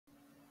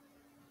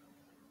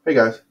Hey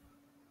guys,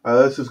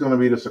 this is going to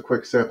be just a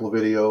quick sample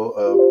video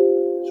of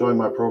showing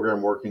my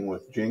program working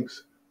with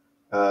Jinx.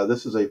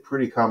 This is a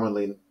pretty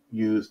commonly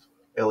used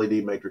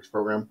LED matrix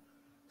program.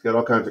 It's got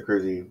all kinds of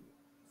crazy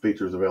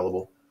features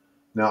available.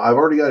 Now I've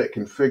already got it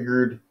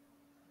configured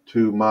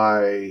to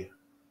my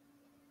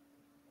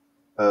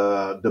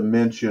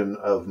dimension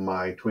of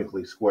my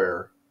Twinkly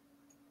Square,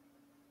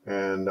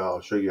 and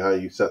I'll show you how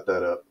you set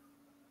that up.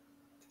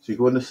 So you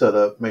go into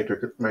Setup,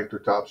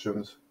 Matrix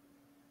Options,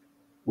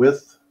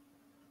 Width,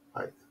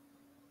 Height,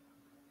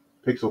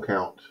 Pixel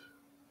Count.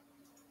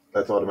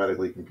 That's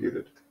automatically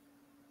computed.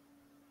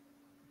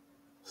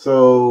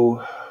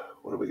 So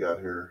what do we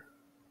got here?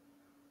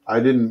 I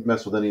didn't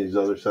mess with any of these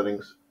other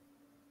settings.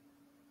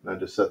 I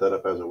just set that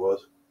up as it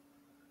was.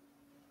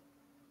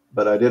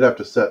 But I did have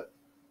to set,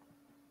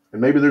 and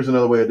maybe there's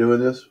another way of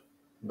doing this,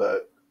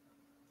 but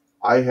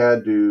I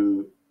had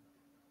to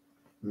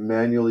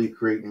manually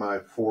create my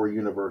 4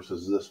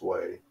 universes this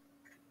way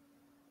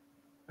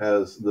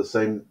as the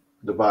same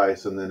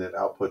device, and then it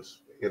outputs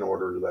in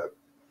order to that.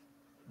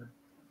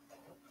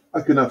 I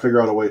could not figure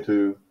out a way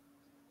to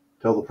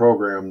tell the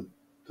program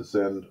to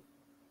send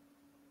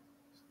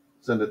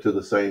it to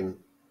the same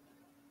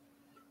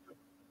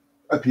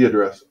IP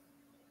address.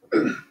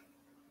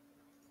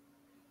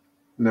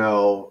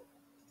 Now,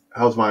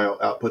 how's my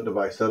output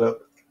device set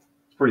up?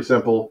 It's pretty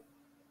simple.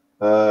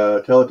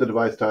 Tell it the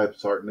device type,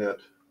 it's Artnet,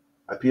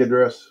 IP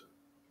address,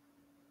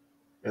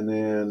 and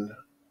then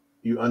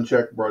you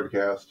uncheck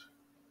broadcast,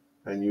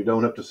 and you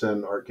don't have to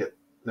send Artnet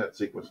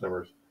sequence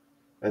numbers.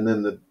 And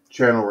then the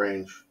channel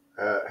range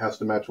has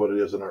to match what it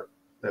is in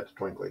Artnet to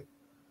Twinkly.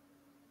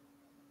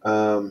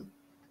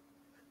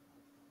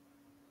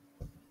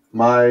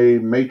 My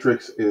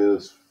matrix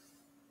is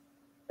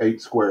 8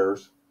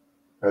 squares.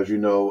 As you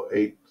know,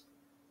 8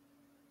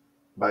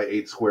 by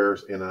 8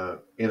 squares in a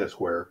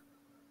square.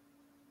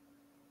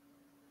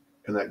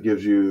 And that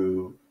gives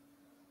you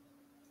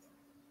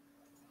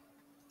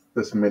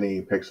this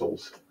many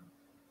pixels,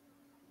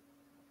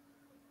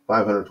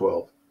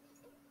 512.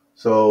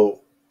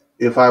 So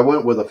if I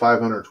went with a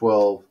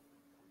 512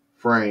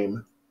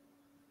 frame,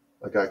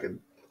 like I could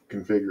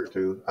configure it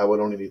to, I would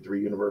only need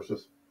 3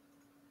 universes.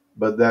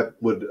 But that's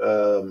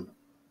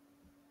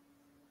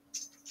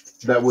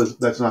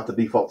not the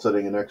default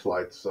setting in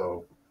Xlight,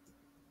 so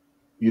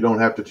you don't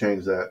have to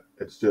change that.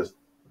 It's just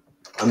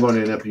I'm going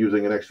to end up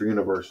using an extra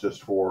universe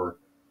just for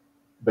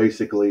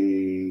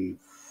basically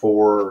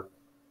 4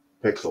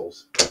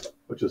 pixels,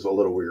 which is a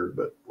little weird,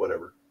 but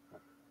whatever.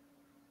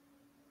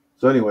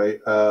 So anyway,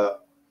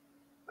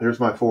 here's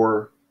my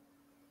 4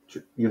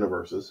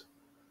 universes.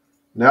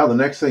 Now the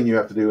next thing you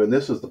have to do, and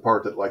this is the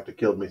part that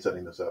killed me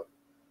setting this up.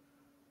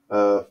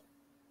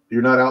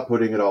 You're not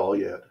outputting at all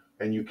yet,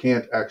 and you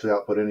can't actually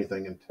output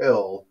anything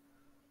until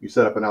you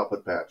set up an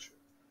output patch.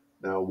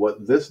 Now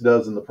what this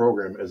does in the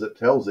program is it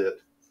tells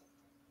it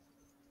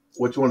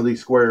which one of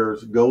these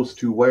squares goes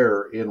to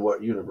where in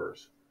what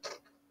universe.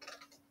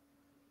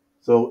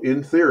 So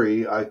in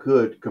theory, I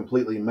could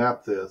completely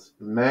map this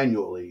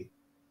manually,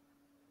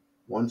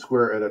 1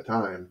 square at a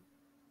time,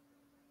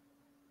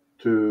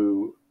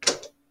 to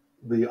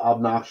the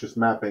obnoxious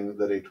mapping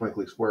that a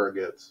Twinkly Square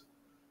gets.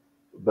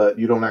 But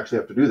you don't actually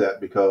have to do that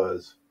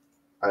because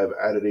I have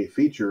added a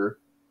feature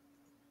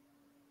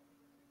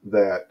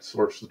that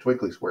sorts the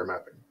Twinkly Square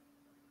mapping.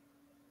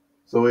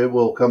 So it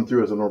will come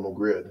through as a normal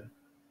grid.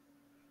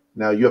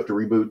 Now you have to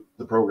reboot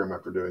the program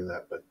after doing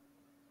that, but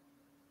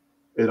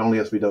it only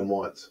has to be done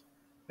once.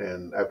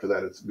 And after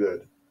that, it's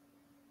good.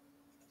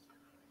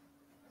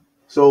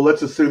 So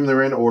let's assume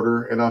they're in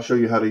order, and I'll show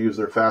you how to use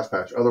their fast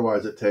patch.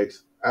 Otherwise, it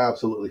takes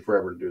absolutely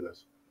forever to do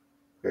this.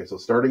 Okay, so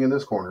starting in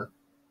this corner,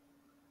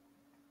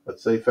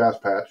 let's say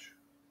fast patch.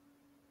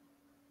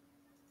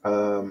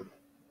 And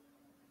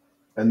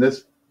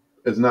this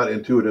is not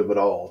intuitive at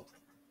all.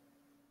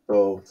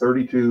 So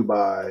 32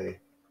 by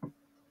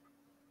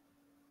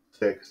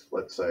 6,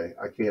 let's say.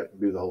 I can't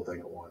do the whole thing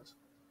at once.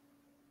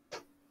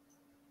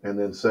 And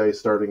then say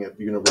starting at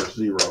universe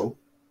 0.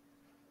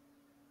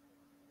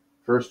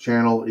 First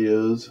channel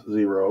is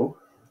 0.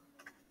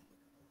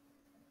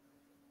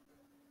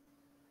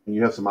 And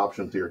you have some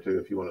options here too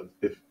if you want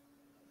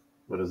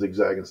to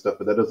zigzag and stuff,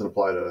 but that doesn't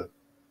apply to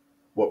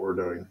what we're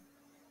doing.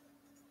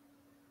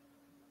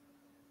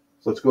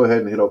 So let's go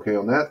ahead and hit OK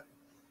on that.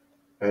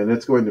 And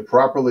it's going to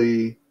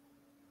properly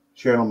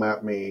channel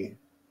map me.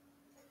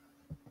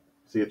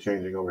 See it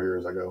changing over here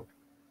as I go.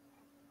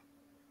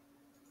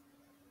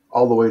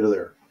 All the way to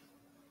there.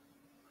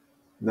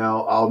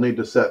 Now I'll need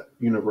to set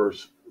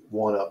universe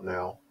 1 up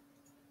now.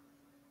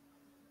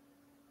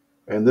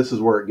 And this is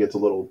where it gets a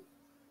little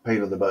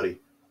pain in the buddy.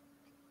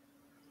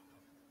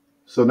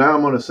 So now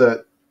I'm going to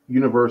set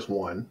universe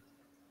 1.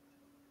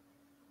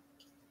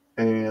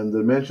 And the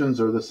dimensions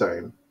are the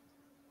same.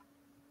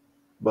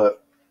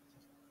 But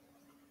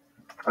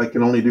I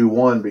can only do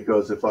 1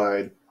 because if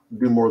I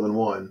do more than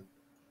 1,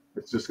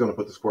 it's just going to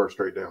put the square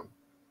straight down.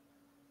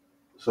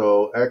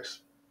 So X,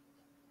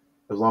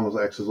 as long as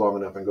X is long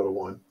enough, and go to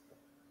 1.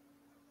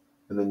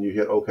 And then you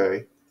hit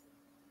OK.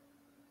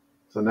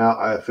 So now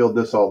I have filled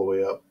this all the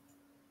way up.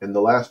 And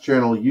the last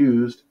channel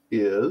used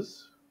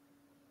is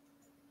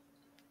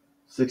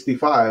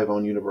 65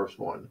 on Universe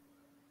 1.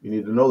 You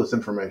need to know this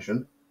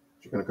information.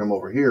 You're going to come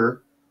over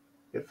here,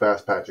 hit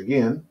Fast Patch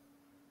again.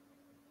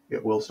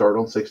 It will start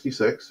on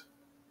 66.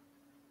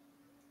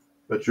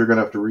 But you're going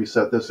to have to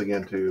reset this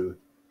again to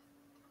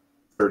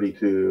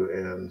 32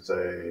 and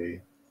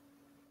say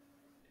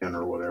 10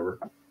 or whatever.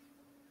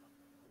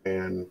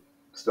 And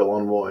still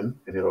on 1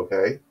 and hit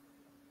OK.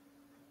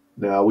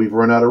 Now we've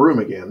run out of room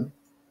again.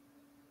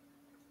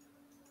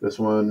 This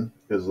one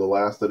is the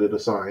last that it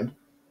assigned.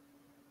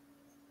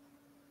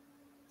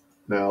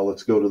 Now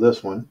let's go to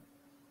this one.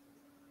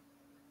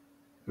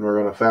 And we're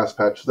going to fast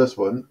patch this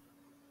one.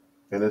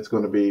 And it's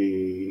going to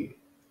be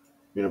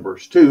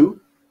Universe 2.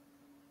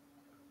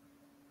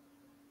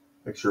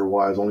 Make sure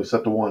Y is only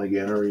set to 1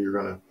 again, or you're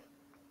going to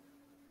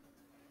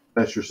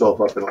mess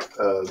yourself up in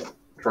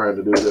trying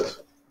to do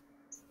this.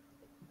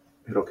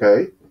 Hit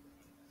OK.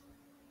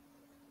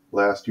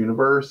 Last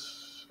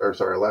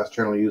last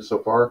channel used so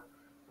far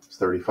is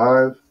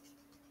 35.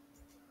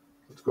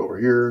 Let's go over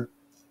here.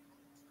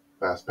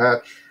 Fast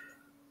patch.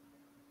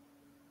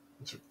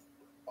 It's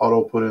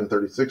auto put in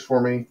 36 for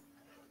me.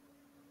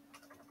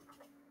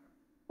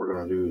 We're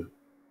going to do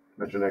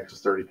dimension X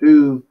is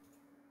 32,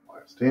 Y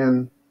is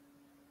 10.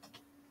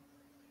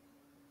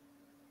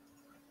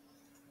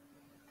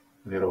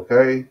 And hit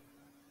OK.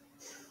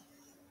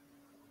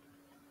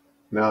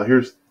 Now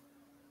here's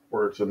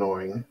where it's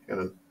annoying.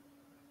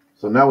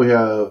 So now we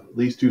have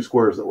these two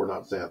squares that were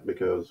not sent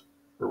because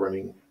we're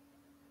running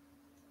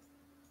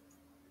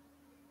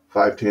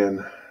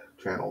 510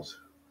 channels.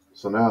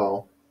 So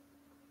now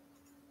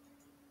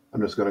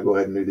I'm just going to go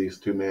ahead and do these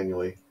two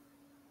manually.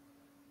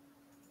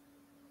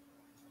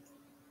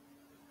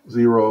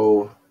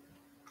 0,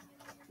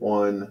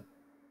 1,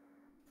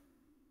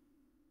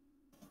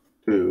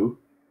 2.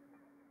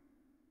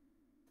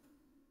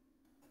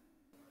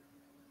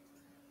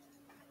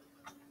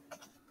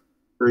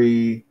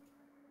 3,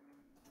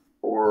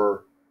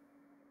 4,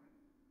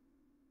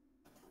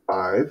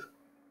 5.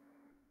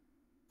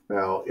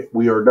 Now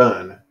we are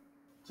done.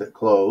 Hit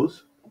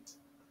close.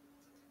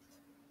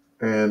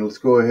 And let's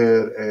go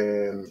ahead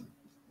and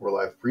we're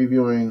live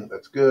previewing.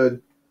 That's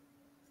good.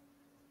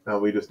 Now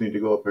we just need to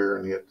go up here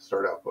and hit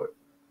start output.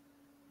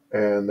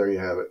 And there you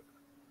have it.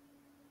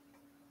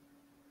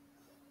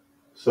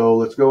 So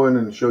let's go in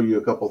and show you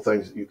a couple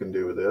things that you can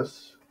do with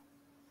this.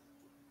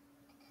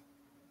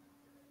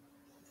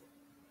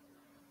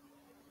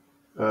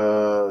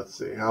 Let's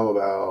see, how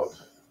about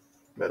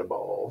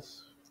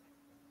metaballs?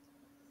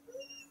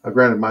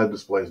 Granted, my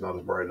display is not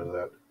as bright as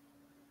that.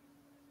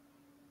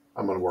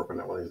 I'm going to work on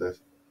that one of these days.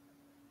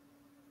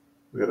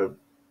 We got a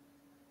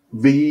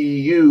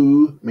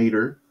VU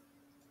meter.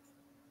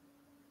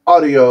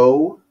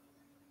 Audio.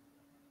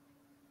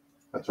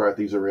 That's right,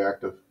 these are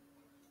reactive.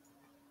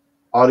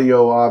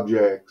 Audio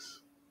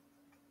objects.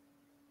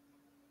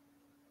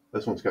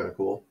 This one's kind of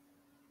cool.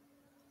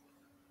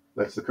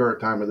 That's the current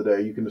time of the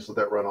day. You can just let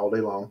that run all day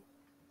long,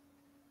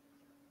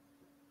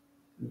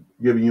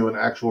 giving you an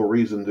actual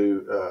reason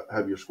to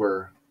have your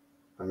square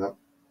hung up.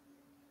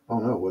 Oh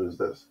no, what is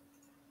this?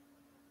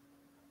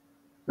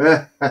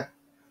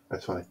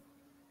 That's funny.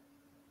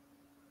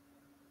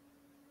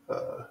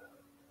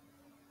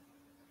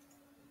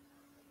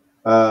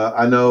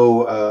 I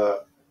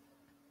know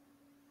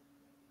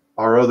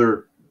our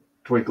other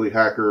Twinkly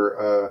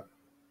hacker,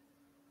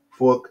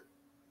 Fook,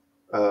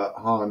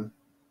 Han,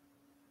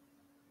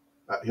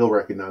 he'll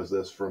recognize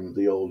this from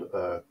the old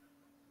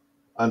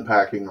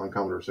unpacking on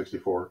Commodore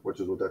 64, which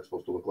is what that's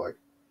supposed to look like.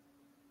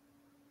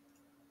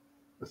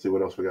 Let's see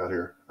what else we got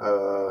here.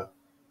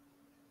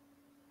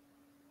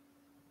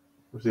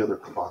 Where's the other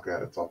clock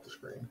at? It's off the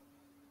screen.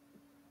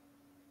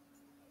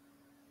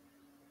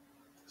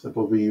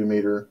 Simple VU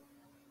meter.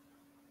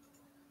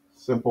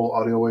 Simple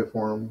audio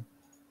waveform.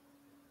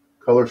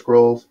 Color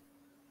scrolls.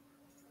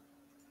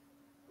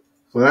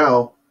 So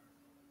now,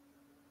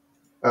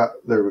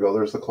 there we go.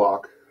 There's the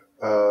clock.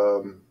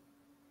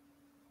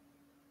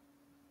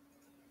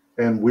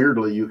 And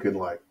weirdly, you can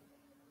like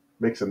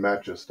mix and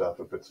match this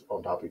stuff if it's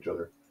on top of each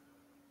other.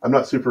 I'm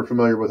not super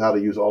familiar with how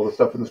to use all the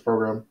stuff in this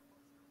program,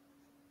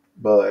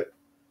 but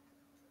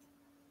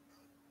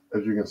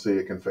as you can see,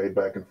 it can fade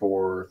back and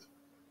forth,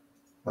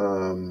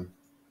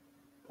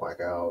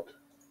 blackout,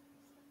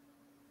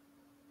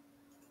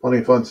 plenty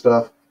of fun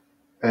stuff.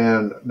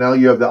 And now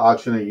you have the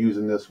option of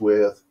using this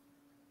with,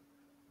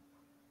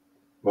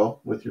 well,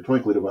 with your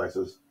Twinkly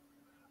devices.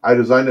 I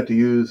designed it to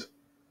use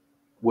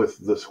with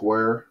the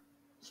square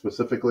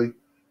specifically,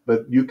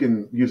 but you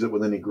can use it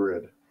with any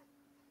grid.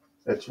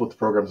 That's what the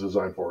program's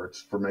designed for.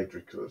 It's for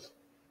matrices.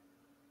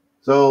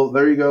 So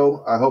there you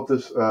go. I hope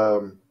this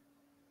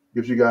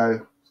gives you guys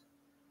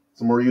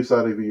some more use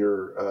out of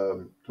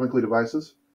your Twinkly devices.